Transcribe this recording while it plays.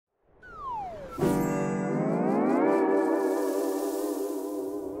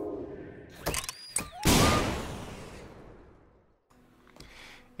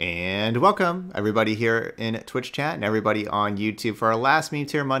And welcome everybody here in Twitch chat and everybody on YouTube for our last Meme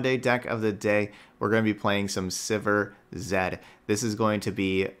Tier Monday deck of the day. We're going to be playing some Sivir Zed. This is going to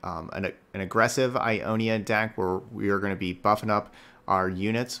be an aggressive Ionia deck where we are going to be buffing up our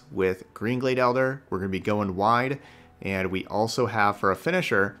units with Green Glade Elder. We're going to be going wide, and we also have, for a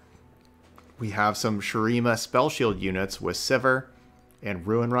finisher, we have some Shurima Spell Shield units with Sivir and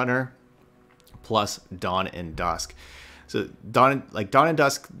Ruin Runner plus Dawn and Dusk. So Dawn and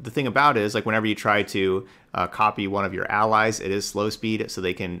Dusk, the thing about it is, like, whenever you try to copy one of your allies, it is slow speed, so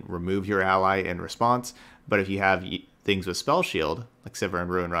they can remove your ally in response. But if you have things with Spell Shield, like Sivir and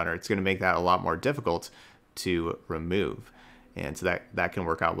Ruin Runner, it's going to make that a lot more difficult to remove. And so that can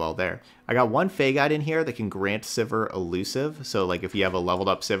work out well there. I got one Fey Guide in here that can grant Sivir elusive. So like if you have a leveled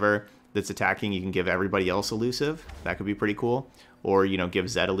up Sivir that's attacking, you can give everybody else elusive. That could be pretty cool. Or, you know, give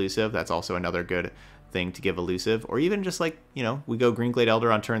Zed elusive. That's also another good thing to give elusive. Or even just like, you know, we go Green Glade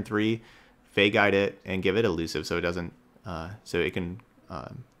Elder on turn 3, Fey Guide it, and give it elusive so it doesn't, so it can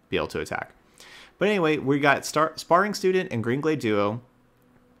be able to attack. But anyway, we got Sparring Student and Green Glade Duo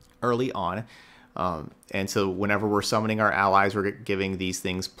early on. And so whenever we're summoning our allies, we're giving these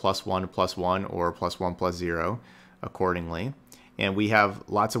things +1/+1 or +1/+0 accordingly. And we have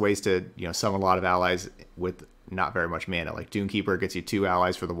lots of ways to, you know, summon a lot of allies with not very much mana. Like Doomkeeper gets you 2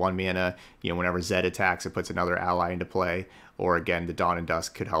 allies for the 1 mana. You know, whenever Zed attacks, it puts another ally into play. Or again, the Dawn and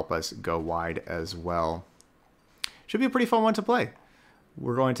Dusk could help us go wide as well. Should be a pretty fun one to play.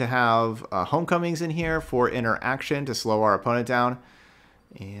 We're going to have Homecomings in here for interaction to slow our opponent down.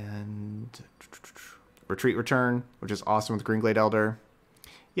 And Retreat Return, which is awesome with Green Glade Elder.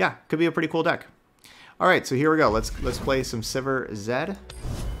 Yeah, could be a pretty cool deck. All right, so here we go. Let's play some Sivir Zed.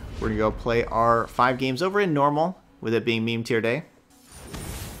 We're gonna go play our 5 games over in normal, with it being Meme Tier Day.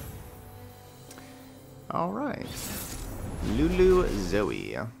 All right, Lulu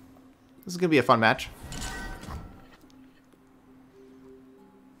Zoe. This is gonna be a fun match.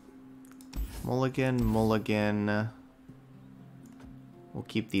 Mulligan, Mulligan. We'll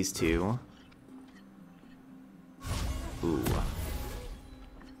keep these 2. Ooh.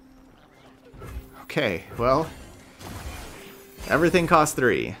 Okay, well, everything costs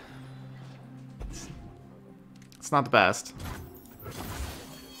 3. It's not the best.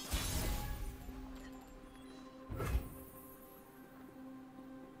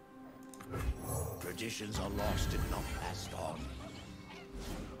 Traditions are lost and not passed on.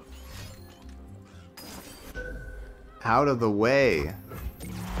 Out of the way.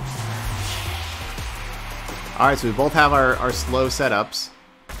 Alright, so we both have our slow setups.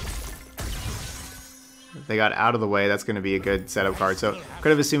 If they got out of the way, that's going to be a good setup card. So,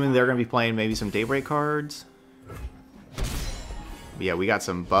 could have assumed they're going to be playing maybe some Daybreak cards. But yeah, we got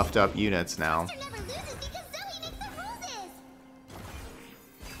some buffed up units now.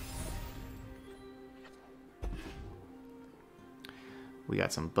 We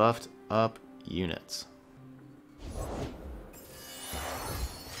got some buffed up units.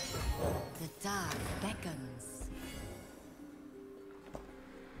 The dark beckons.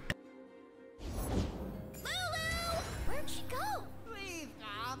 Lulu! Where'd she go? Leave,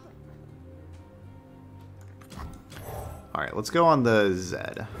 Mom. Alright, let's go on the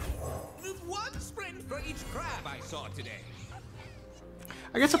Zed. With 1 sprint for each crab I saw today.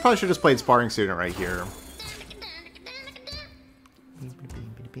 I guess I probably should have just played Sparring Student right here.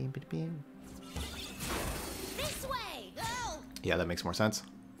 This way, go! Yeah, that makes more sense.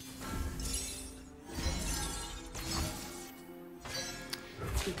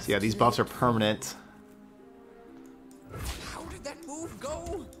 So yeah, these buffs are permanent. How did that move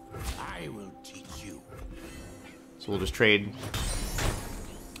go? I will teach you. So we'll just trade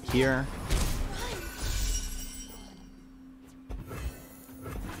here.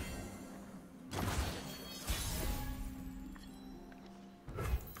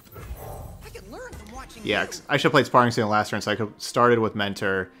 I can learn from watching Yeah, you. I should have played Sparring Student last turn, so I could have started with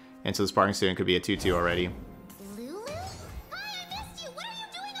Mentor, and so the Sparring Student could be a 2/2 already. Lulu? Hi, I missed you! What are you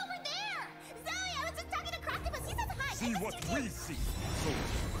doing over there? Zoe, I was just talking to Croctopus. He says hi. See what we see.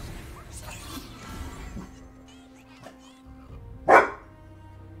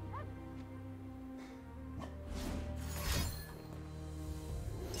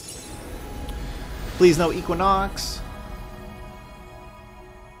 Please no Equinox.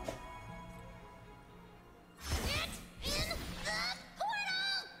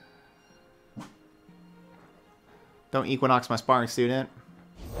 Don't Equinox my Sparring Student.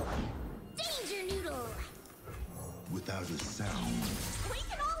 Danger Noodle! Without a sound. We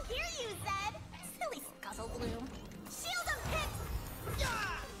can all hear you, Zed! Silly Scuzzle Shield him, Pit!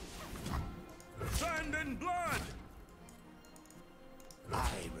 Sand and blood!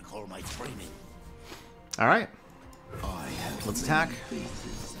 I Alright. Let's attack.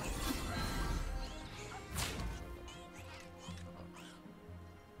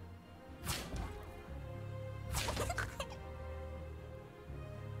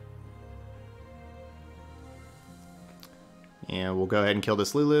 And we'll go ahead and kill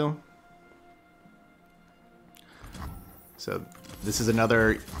this Lulu. So this is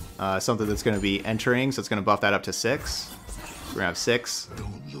another something that's going to be entering, so it's going to buff that up to 6. We're going to have 6,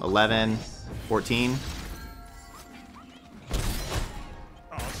 11, 14.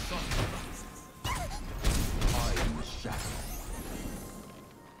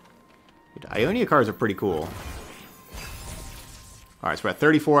 Ionia cards are pretty cool. Alright, so we're at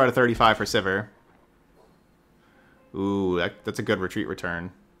 34 out of 35 for Sivir. Ooh, that's a good retreat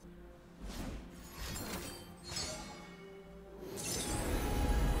return.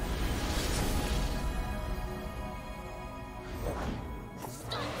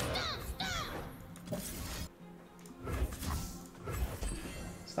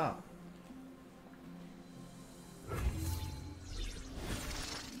 Stop.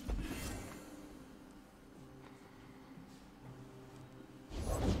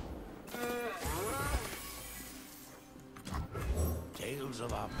 Tales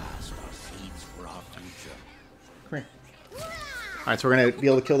of our past are seeds for our future. Come here. Alright, so we're going to be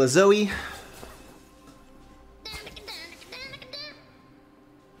able to kill the Zoe.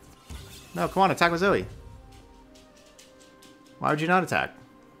 No, come on, attack with Zoe. Why would you not attack?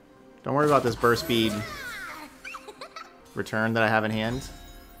 Don't worry about this burst speed return that I have in hand.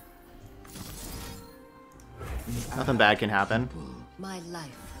 Nothing bad can happen. My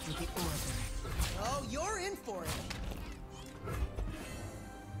life will be ordered. Oh, you're in for it.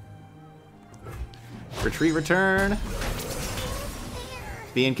 Retreat return.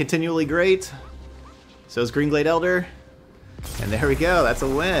 Being continually great. So is Greenglade Elder. And there we go, that's a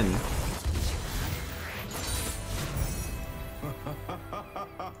win.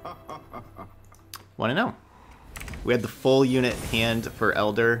 Want to know? We had the full unit hand for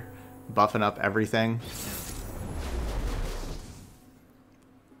Elder, buffing up everything.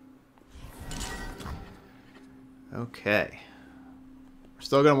 Okay. We're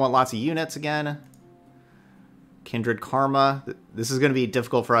still going to want lots of units again. Kindred Karma. This is going to be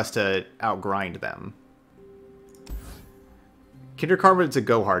difficult for us to outgrind them. Kindred Karma is a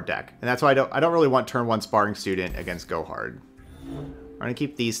go hard deck, and that's why I don't really want turn 1 Sparring Student against go hard. We're going to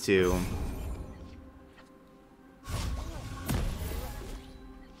keep these two.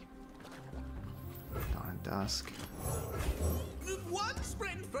 Dawn and Dusk. One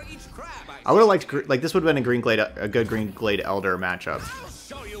sprint for each crab. I would have liked, like, this would have been a good Greenglade Elder matchup. I'll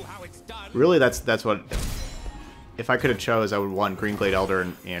show you how it's done. Really, that's what. If I could have chose, I would want Greenglade Elder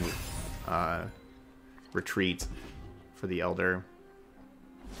and Retreat for the Elder.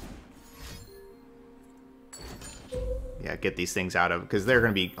 Yeah, get these things out of, because they're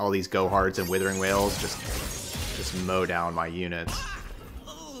going to be all these Go Hards and Withering Whales. Just mow down my units.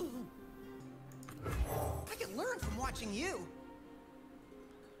 I can learn from watching you.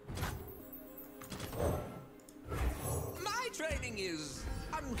 My training is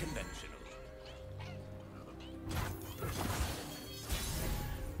unconventional.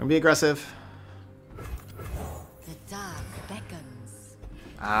 I'm gonna be aggressive. The dark beckons.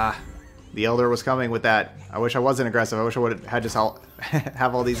 Ah, the Elder was coming with that. I wish I wasn't aggressive. I wish I would have had just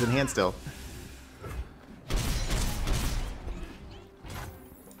have all these in hand still.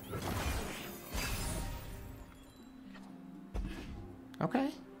 Okay,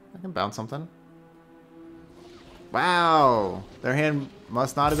 I can bounce something. Wow, their hand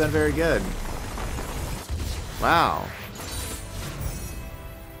must not have been very good. Wow.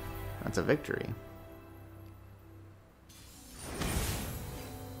 That's a victory.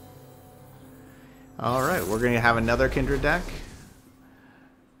 Alright, we're going to have another Kindred deck.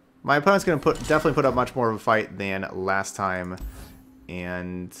 My opponent's going to definitely put up much more of a fight than last time.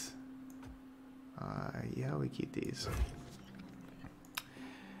 And yeah, we keep these.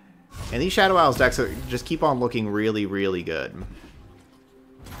 And these Shadow Isles decks just keep on looking really, really good.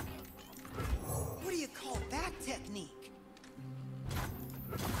 What do you call that technique?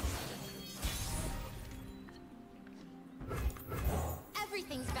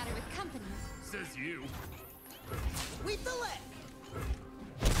 Everything's better with company. Says you. We fillet.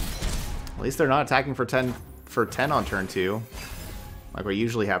 At least they're not attacking for 10 on turn 2. Like what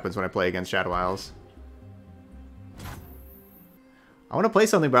usually happens when I play against Shadow Isles. I want to play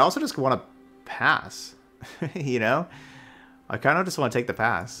something, but I also just want to pass. You know? I kind of just want to take the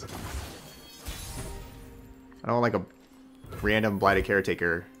pass. I don't want like a random Blighted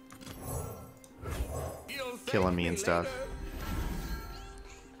Caretaker killing me and stuff.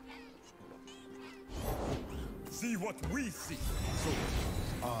 see what we see.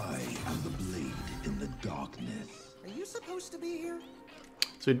 I am the blade in the darkness. Are you supposed to be here?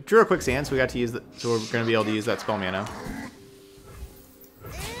 So we drew a quicksand, so we got to use the, so we're going to be able to use that spell mana.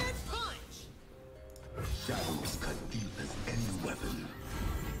 And punch! Shadows cut deep as any weapon.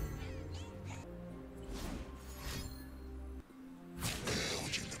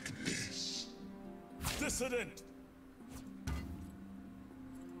 Dissident!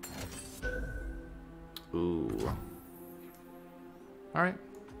 Ooh. Alright.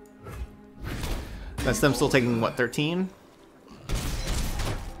 That's them still taking, what, 13?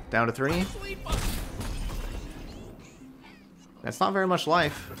 Down to 3? That's not very much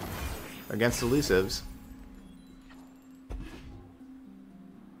life against elusives.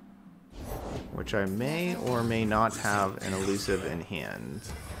 Which I may or may not have an elusive in hand.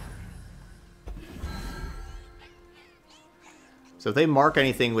 So if they mark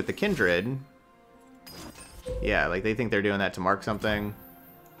anything with the Kindred... Yeah, like they think they're doing that to mark something.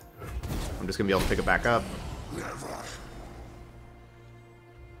 I'm just gonna be able to pick it back up.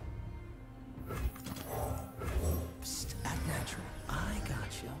 Psst, act natural. I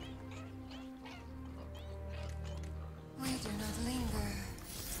got you. We do not linger.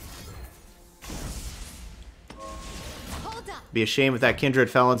 Hold up. Be a shame if that Kindred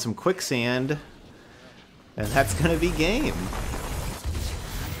fell in some quicksand. And that's gonna be game.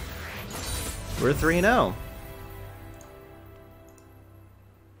 We're 3-0.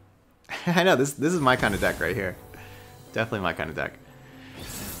 I know, this is my kind of deck right here. Definitely my kind of deck.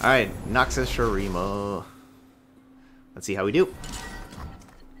 Alright, Nasus Shurima. Let's see how we do.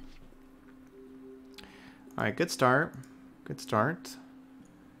 Alright, good start. Good start.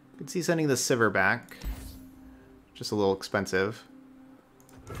 Could see sending the Sivir back. Just a little expensive.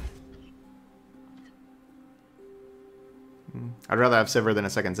 I'd rather have Sivir than a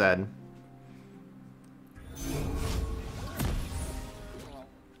second Zed.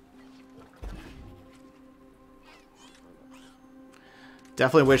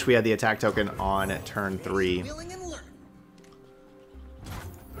 Definitely wish we had the attack token on turn 3. Willing and learn.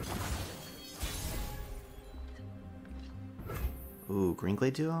 Ooh,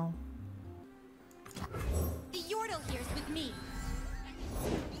 Greenglade duo? The Yordle here's with me.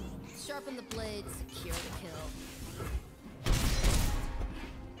 Sharpen the blade, secure the kill.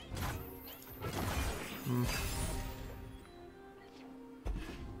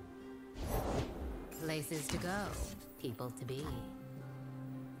 Places to go, people to be.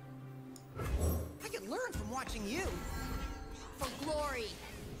 I can learn from watching you. For glory,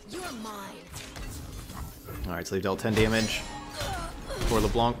 you're mine. Alright, so they dealt 10 damage for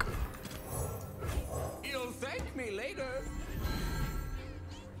Leblanc. You'll thank me later.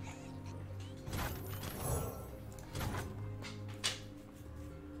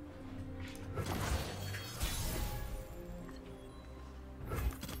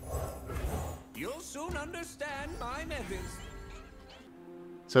 You'll soon understand my methods.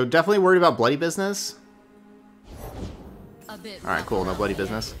 So definitely worried about bloody business. A bit. Alright, cool, no bloody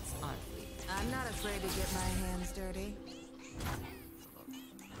business. I'm not afraid to get my hands dirty.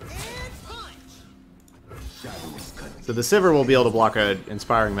 And punch! Shadows cut So the Sivir will be able to block an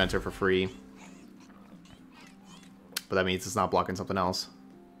Inspiring Mentor for free. But that means it's not blocking something else.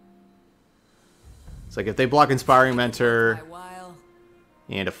 It's like if they block Inspiring Mentor While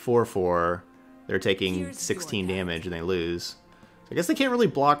and a 4/4, they're taking 16 damage and they lose. So I guess they can't really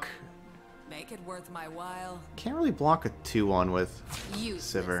block. make it worth my while. Can't really block a 2/1 with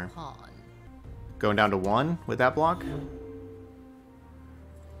Useless Sivir. pawn. Going down to 1 with that block.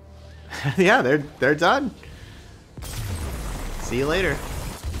 Yeah, they're done. See you later.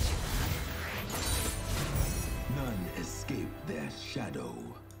 none escape their shadow.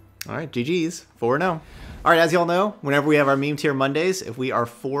 All right, GG's. 4-0. All right, as y'all know, whenever we have our meme tier Mondays, if we are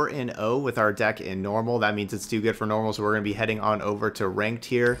 4-0 with our deck in normal, that means it's too good for normal. So we're going to be heading on over to ranked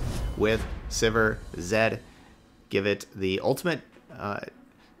here with Sivir Zed. Give it the ultimate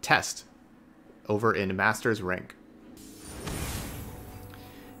test over in Masters rank.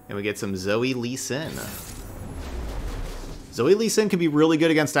 And we get some Zoe Lee Sin. Zoe Lee Sin can be really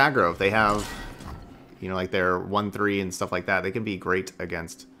good against aggro if they have, you know, like their 1/3 and stuff like that. They can be great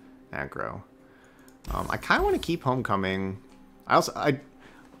against aggro. I kind of want to keep Homecoming. A,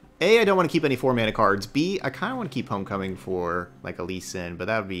 I don't want to keep any 4-mana cards. B, I kind of want to keep Homecoming for like a Lee Sin, but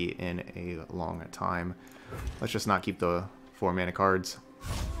that would be in a long time. Let's just not keep the 4-mana cards.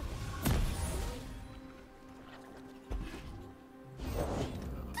 Look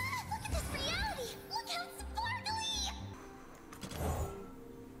at this reality! Look how sparkly!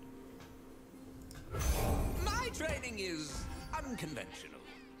 My training is unconventional.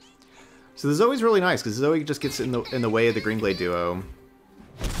 So the Zoe's really nice, because Zoe just gets in the way of the Greenglade duo.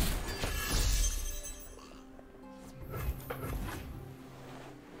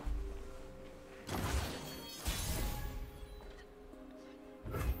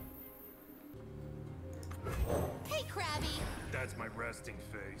 Hey, Krabby. That's my resting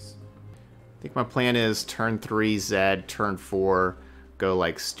face. I think my plan is turn 3 Zed, turn 4 go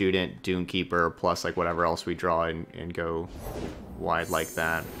like Student, Dunekeeper, plus like whatever else we draw and go wide like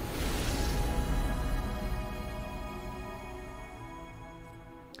that.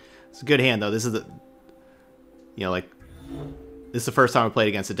 It's a good hand though. This is the, you know, like, this is the first time I played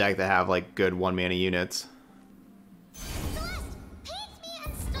against a deck that have like good 1-mana units. Celeste, paint me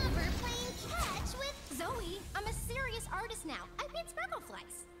and Stubber playing catch with Zoe. I'm a serious artist now. I paint sparkle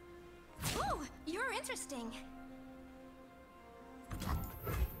flies. Oh, you're interesting.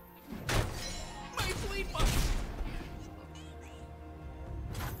 My sweet one.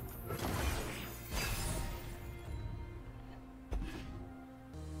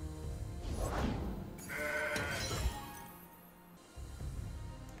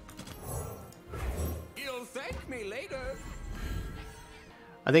 You'll thank me later.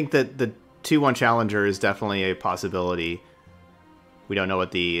 I think that the 2/1 Challenger is definitely a possibility. We don't know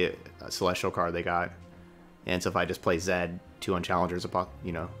what the Celestial card they got. And so if I just play Zed, 2/1 Challenger is a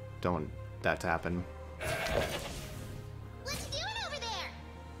you know, don't want that to happen. What you doing over there?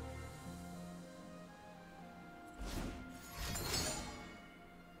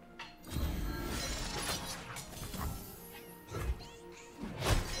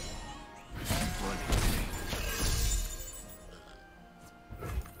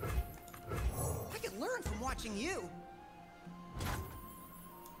 I can learn from watching you.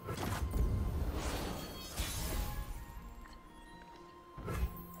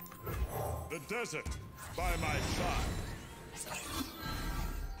 The desert by my side.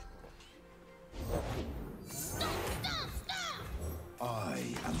 I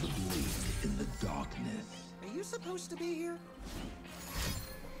am the blade in the darkness. Are you supposed to be here?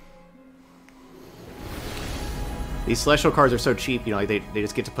 These Celestial cards are so cheap, you know, like they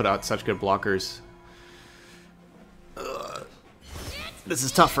just get to put out such good blockers. This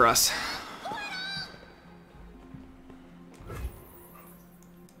is tough for us.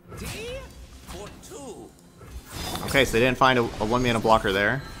 D for 2. Okay, so they didn't find a 1-mana blocker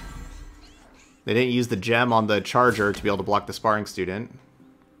there. They didn't use the gem on the Charger to be able to block the Sparring Student.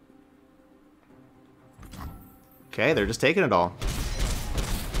 Okay, they're just taking it all.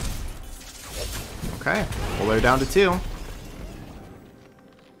 Okay, well they're down to 2.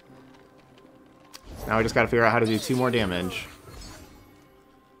 So now we just gotta figure out how to do 2 more damage.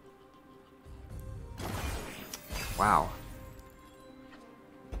 Wow.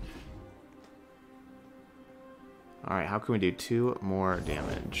 Alright, how can we do 2 more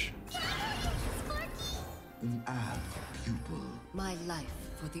damage? An ab pupil. My life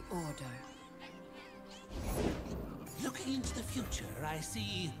for the Order. Looking into the future, I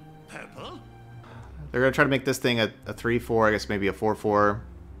see purple. They're gonna try to make this thing a 3/4, I guess maybe a 4/4.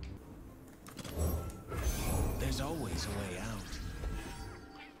 There's always a way out.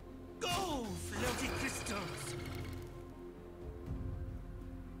 Go, floaty crystals.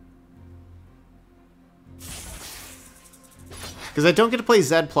 Because I don't get to play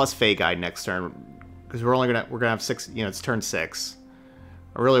Zed plus Fey Guide next turn. Because we're gonna have 6, you know, it's turn 6.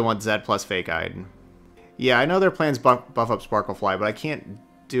 I really want Zed plus Fey Guide. Yeah, I know their plans buff up Sparklefly, but I can't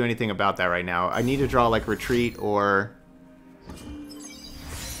do anything about that right now. I need to draw like Retreat or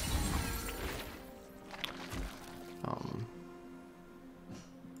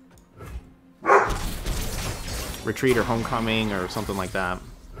Retreat or Homecoming or something like that.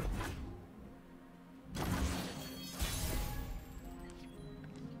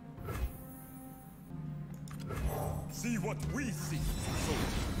 See what we see.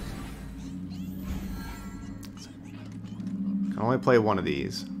 Can only play one of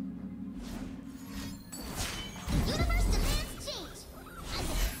these. Universe demands change.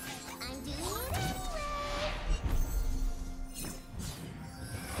 I'm doing it anyway.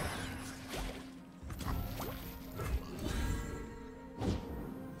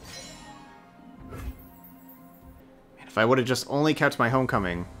 If I would have just only kept my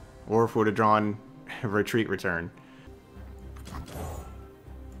Homecoming, or if we would have drawn Retreat Return.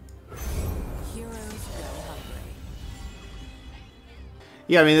 Heroes go hungry.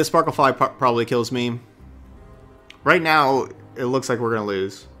 Yeah, I mean, this Sparklefly probably kills me. Right now, it looks like we're going to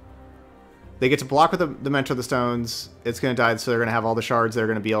lose. They get to block with the Mentor of the Stones. It's going to die, so they're going to have all the shards. They're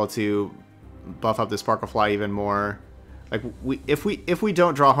going to be able to buff up the Sparklefly even more. Like, if we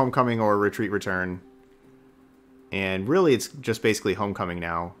don't draw Homecoming or Retreat Return, and really it's just basically Homecoming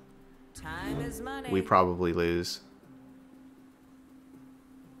now, Time is money. we probably lose.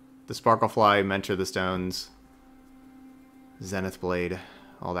 The Sparklefly, Mentor the Stones, Zenith Blade,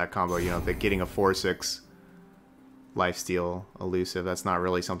 all that combo, you know, but getting a 4/6 lifesteal elusive, that's not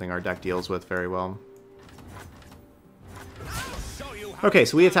really something our deck deals with very well. Okay,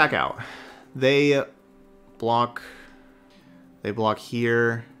 so we attack out. They block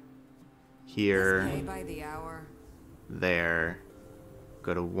here, here, Pay by the hour. there,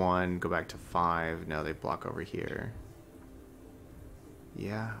 go to 1, go back to 5. No, they block over here.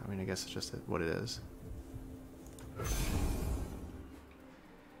 Yeah, I mean, I guess it's just what it is.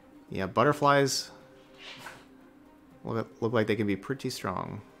 Yeah, butterflies look like they can be pretty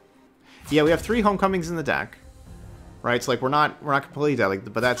strong. Yeah, we have 3 homecomings in the deck, right? So like we're not completely dead,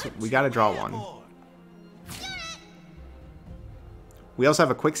 like, but that's, we got to draw one. We also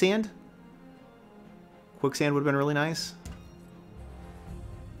have a quicksand. Quicksand would have been really nice.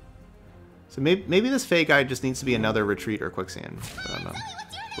 So maybe this Fey guy just needs to be another retreat or quicksand. I don't know.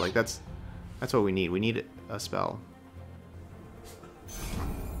 Like that's what we need. We need a spell.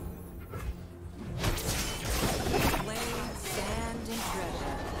 Blade, sand, and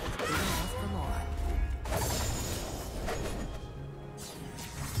treasure. Even else for more.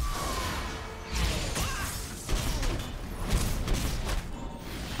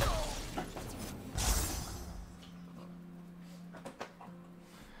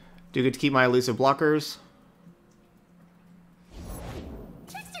 Do get to keep my elusive blockers.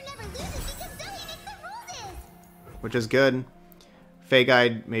 Trickster never loses because Zoe makes the rules. Which is good. Fey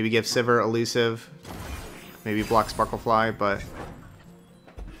Guide, maybe give Sivir elusive. Maybe block Sparklefly, but...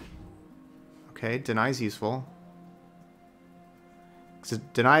 Okay, Deny's useful. Because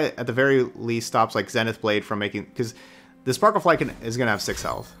Deny, at the very least, stops like Zenith Blade from making... Because the Sparklefly is going to have 6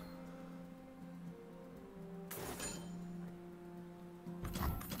 health.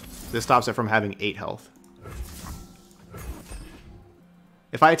 This stops it from having 8 health.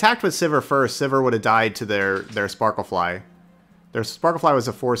 If I attacked with Sivir first, Sivir would have died to their Sparklefly. Their Sparklefly was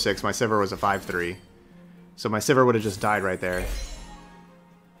a 4/6, my Sivir was a 5/3. So my Sivir would have just died right there.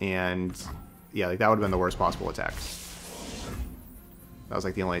 And yeah, like that would have been the worst possible attack. That was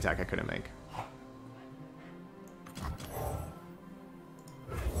like the only attack I couldn't make.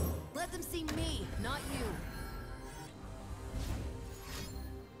 Let them see me, not you.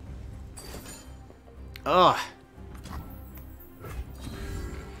 Ugh.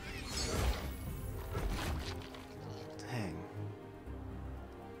 Dang.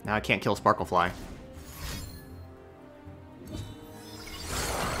 Now I can't kill Sparklefly.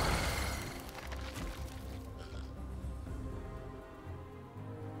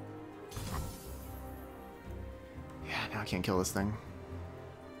 Yeah, now I can't kill this thing.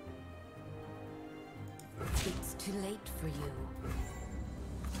 It's too late for you.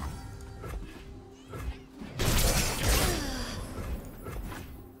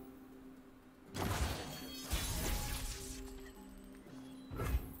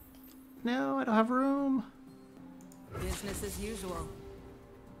 No, I don't have room. Business as usual.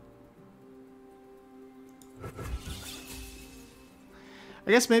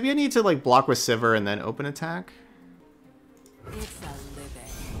 I guess maybe I need to like block with Sivir and then open attack. It's a living.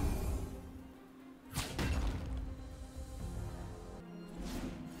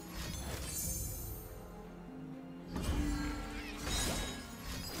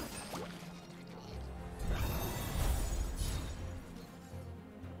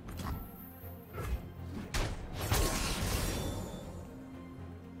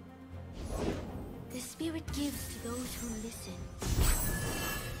 The spirit gives to those who listen.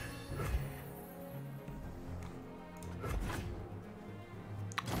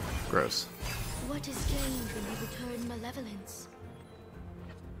 Gross. What is gained when you return malevolence?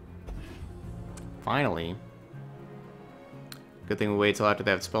 Finally. Good thing we wait till after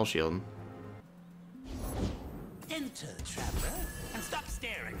they have Spell Shield. Enter, traveler, and stop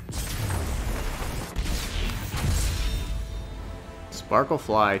staring.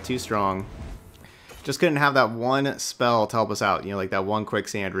 Sparklefly, too strong. Just couldn't have that one spell to help us out. You know, like that one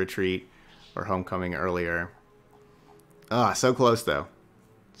Quicksand retreat or Homecoming earlier. Ah, so close though.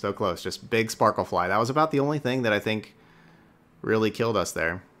 So close. Just big Sparklefly. That was about the only thing that I think really killed us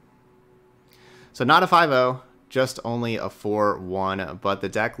there. So not a 5-0, just only a 4-1, but the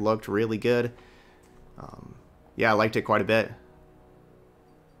deck looked really good. Yeah, I liked it quite a bit.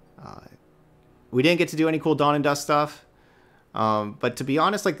 We didn't get to do any cool Dawn and Dusk stuff. But to be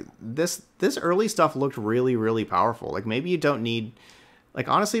honest, like this early stuff looked really, really powerful. Like maybe you don't need, like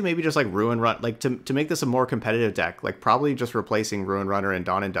honestly, maybe just like Ruin Run, like to make this a more competitive deck, like probably just replacing Ruin Runner and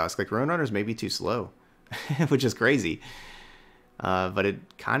Dawn and Dusk. Like Ruin Runner's maybe too slow, which is crazy. but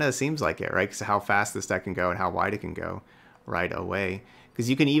it kind of seems like it, right? Because how fast this deck can go and how wide it can go right away. Because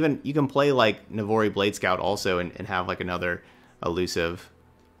you can play like Navori Blade Scout also and have like another elusive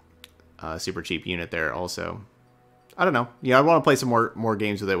super cheap unit there also. I don't know. Yeah, I want to play some more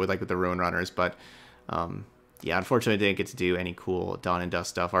games with it with the Ruin Runners, but yeah, unfortunately I didn't get to do any cool Dawn and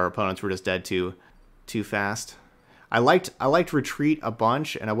Dust stuff. Our opponents were just dead too fast. I liked Retreat a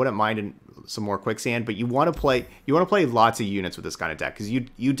bunch, and I wouldn't mind some more Quicksand, but you want to play lots of units with this kind of deck, because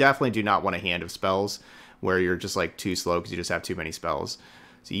you definitely do not want a hand of spells where you're just like too slow because you just have too many spells.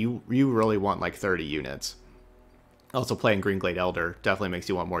 So you really want like 30 units. Also, playing Greenglade Elder definitely makes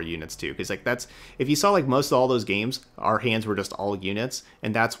you want more units too, because like that's, if you saw like most of all those games, our hands were just all units,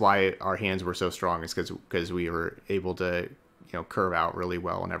 and that's why our hands were so strong, is because we were able to, you know, curve out really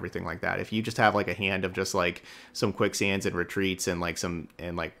well and everything like that. If you just have like a hand of just like some Quicksands and Retreats and like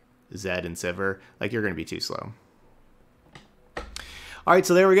Zed and Sivir, like you're gonna be too slow. All right,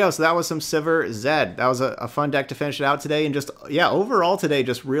 so there we go. So that was some Sivir Zed. That was a fun deck to finish it out today, and just, yeah, overall today,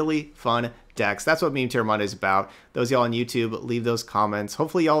 just really fun decks. That's what Meme Tier Monday is about. Those y'all on YouTube, leave those comments.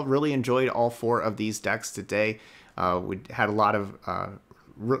 Hopefully y'all really enjoyed all 4 of these decks today. We had a lot of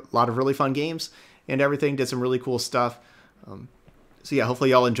really fun games and everything. Did some really cool stuff. So yeah,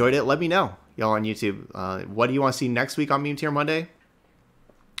 hopefully y'all enjoyed it. Let me know, y'all on YouTube. What do you want to see next week on Meme Tier Monday?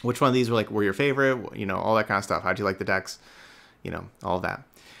 Which one of these were your favorite? You know, all that kind of stuff. How'd you like the decks? You know, all of that.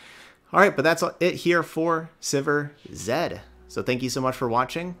 All right, but that's it here for Sivir Zed. So thank you so much for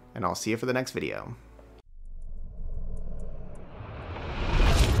watching, and I'll see you for the next video.